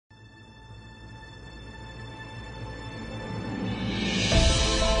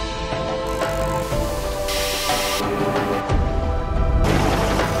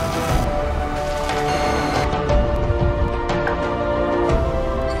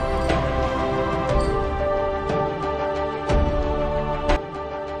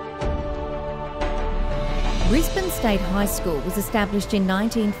Brisbane State High School was established in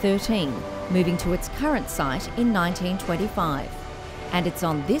 1913, moving to its current site in 1925. And it's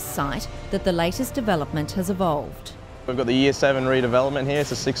on this site that the latest development has evolved. We've got the Year 7 redevelopment here.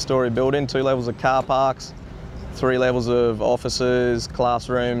 It's a 6-storey building, 2 levels of car parks, 3 levels of offices,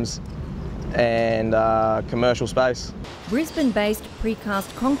 classrooms and commercial space. Brisbane-based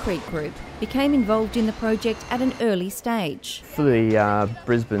Precast Concrete Group became involved in the project at an early stage. For the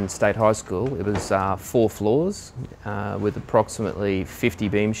Brisbane State High School, it was 4 floors with approximately 50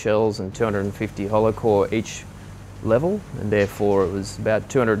 beam shells and 250 Hollowcore each level, and therefore it was about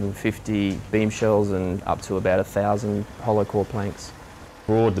 250 beam shells and up to about 1,000 Hollowcore planks.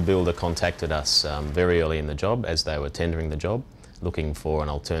 Broad, the builder, contacted us very early in the job as they were tendering the job, looking for an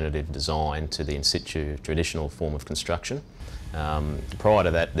alternative design to the in situ traditional form of construction. Prior to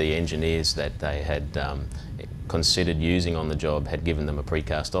that, the engineers that they had considered using on the job had given them a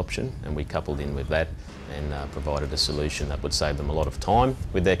precast option, and we coupled in with that and provided a solution that would save them a lot of time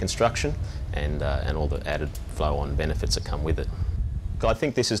with their construction and all the added flow-on benefits that come with it. I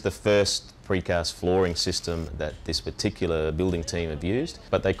think this is the first precast flooring system that this particular building team have used,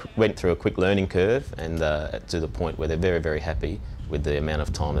 but they went through a quick learning curve and to the point where they're very, very happy with the amount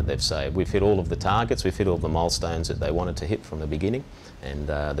of time that they've saved. We've hit all of the targets, we've hit all the milestones that they wanted to hit from the beginning, and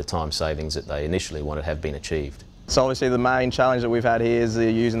the time savings that they initially wanted have been achieved. So obviously the main challenge that we've had here is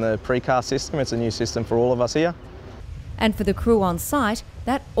using the precast system. It's a new system for all of us here. And for the crew on site,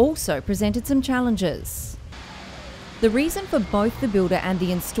 that also presented some challenges. The reason for both the builder and the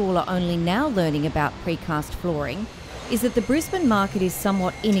installer only now learning about precast flooring is that the Brisbane market is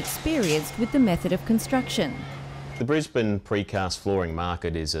somewhat inexperienced with the method of construction. The Brisbane precast flooring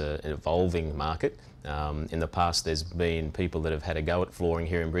market is an evolving market. In the past there's been people that have had a go at flooring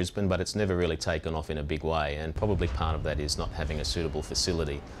here in Brisbane, but it's never really taken off in a big way, and probably part of that is not having a suitable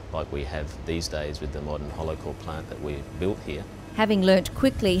facility like we have these days with the modern Hollowcore plant that we've built here. Having learnt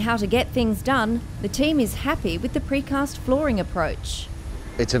quickly how to get things done, the team is happy with the precast flooring approach.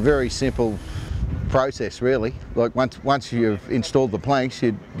 It's a very simple process really. Like once you've installed the planks,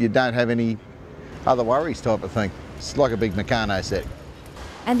 you don't have any other worries type of thing. It's like a big Meccano set.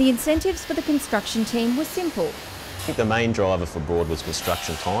 And the incentives for the construction team were simple. I think the main driver for Broad was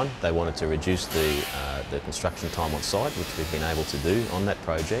construction time. They wanted to reduce the construction time on site, which we've been able to do on that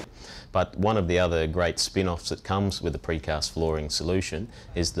project. But one of the other great spin-offs that comes with the precast flooring solution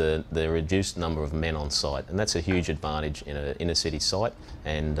is the reduced number of men on site, and that's a huge advantage in an inner city site,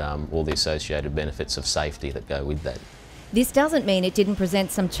 and all the associated benefits of safety that go with that. This doesn't mean it didn't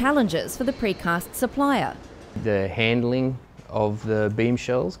present some challenges for the precast supplier. The handling of the beam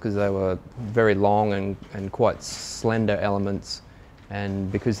shells, because they were very long and quite slender elements, and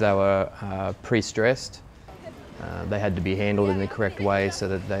because they were pre-stressed, they had to be handled in the correct way so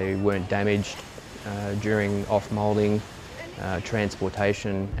that they weren't damaged during off-moulding,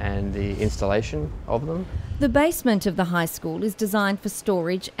 transportation and the installation of them. The basement of the high school is designed for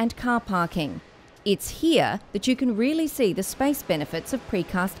storage and car parking. It's here that you can really see the space benefits of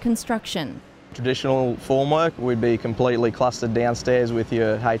precast construction. Traditional formwork would be completely clustered downstairs with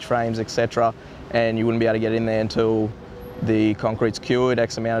your H-frames, etc., and you wouldn't be able to get in there until the concrete's cured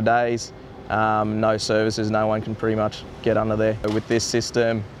X amount of days. No services, no one can pretty much get under there. With this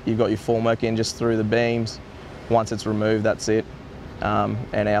system, you've got your formwork in just through the beams. Once it's removed, that's it.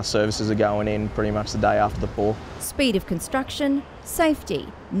 And our services are going in pretty much the day after the pour. Speed of construction, safety,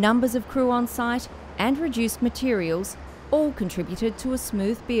 numbers of crew on site and reduced materials all contributed to a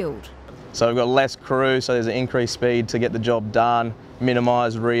smooth build. So we've got less crew, so there's an increased speed to get the job done,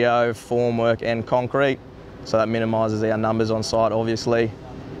 minimise reo, formwork and concrete, so that minimises our numbers on site obviously.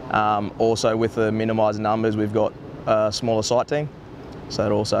 Also with the minimised numbers we've got a smaller site team, so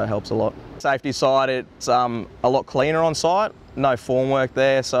that also helps a lot. Safety side, it's a lot cleaner on site, no formwork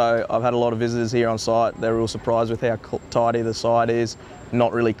there, so I've had a lot of visitors here on site. They're real surprised with how tidy the site is,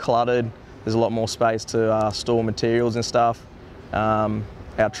 not really cluttered. There's a lot more space to store materials and stuff.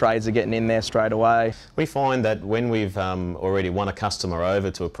 Our trades are getting in there straight away. We find that when we've already won a customer over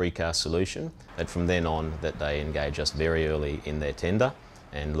to a precast solution, that from then on that they engage us very early in their tender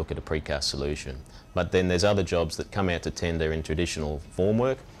and look at a precast solution. But then there's other jobs that come out to tender in traditional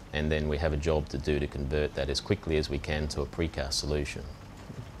formwork, and then we have a job to do to convert that as quickly as we can to a precast solution.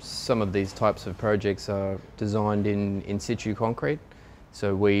 Some of these types of projects are designed in situ concrete,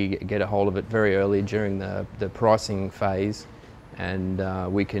 so we get a hold of it very early during the pricing phase, and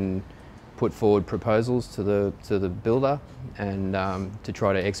we can put forward proposals to the builder and to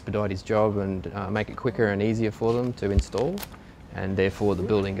try to expedite his job and make it quicker and easier for them to install, and therefore the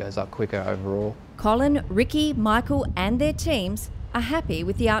building goes up quicker overall. Colin, Ricky, Michael and their teams are happy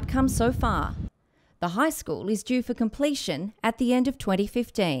with the outcome so far. The high school is due for completion at the end of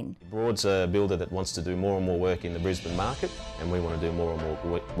 2015. Broad's a builder that wants to do more and more work in the Brisbane market, and we want to do more and more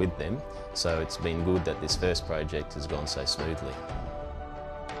work with them. So it's been good that this first project has gone so smoothly.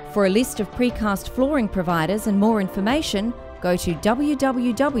 For a list of precast flooring providers and more information, go to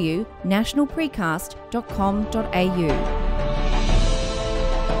www.nationalprecast.com.au.